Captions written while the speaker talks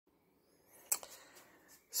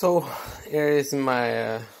So here is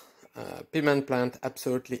my piment plant,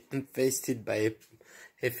 absolutely infested by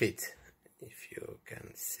aphids. If you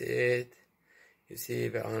can see it, you see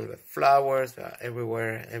they're on the flowers, they're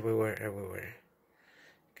everywhere. You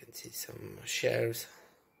can see some shells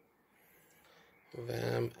of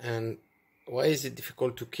them. And why is it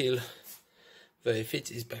difficult to kill the aphids?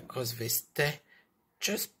 Is because they stay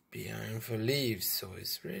just behind the leaves, so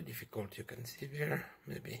it's really difficult. You can see there,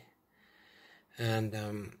 maybe.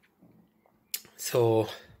 And so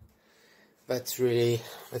that's really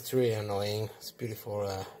annoying. It's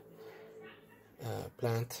beautiful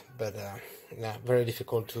plant, but yeah, very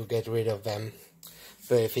difficult to get rid of them,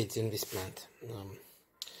 the aphids in this plant.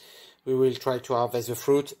 We will try to harvest the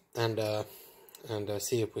fruit and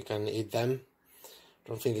see if we can eat them.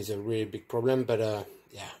 Don't think it's a really big problem, but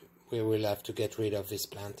yeah, we will have to get rid of this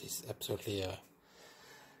plant. It's absolutely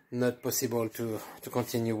not possible to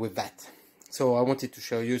continue with that. So I wanted to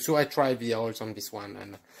show you. So I tried the oils on this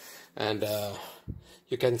one, and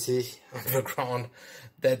you can see on the ground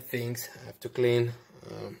dead things. I have to clean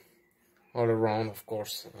all around, of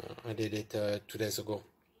course. I did it 2 days ago.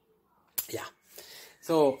 Yeah.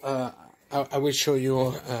 So I will show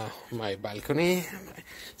you my balcony, my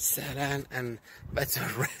salon, and that's the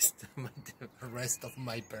rest of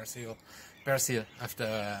my persil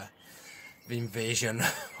after the invasion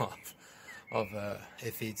of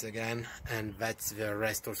aphids again, and that's the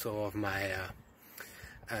rest also of my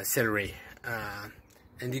celery,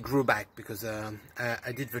 and it grew back because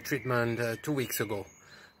I did the treatment 2 weeks ago,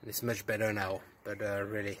 and it's much better now, but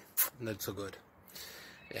really not so good.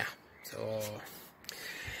 Yeah, so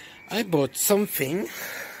I bought something.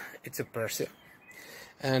 It's a persil,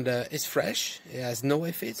 and it's fresh. It has no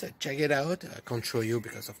aphids. Check it out. I can't show you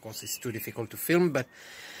because of course it's too difficult to film, but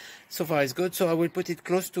so far it's good. So I will put it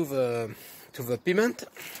close to the piment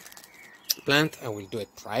plant. I will do it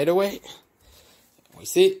right away. We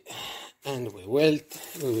see, and we will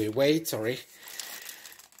wait. Sorry,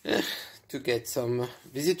 to get some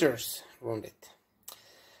visitors around it.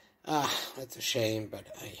 That's a shame, but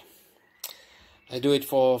I do it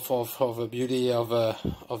for the beauty of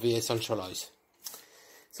the essential oils.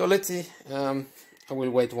 So let's see. I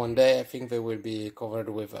will wait one day. I think they will be covered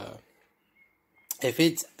with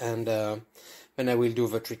aphids, and then I will do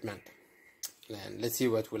the treatment. And let's see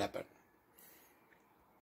what will happen.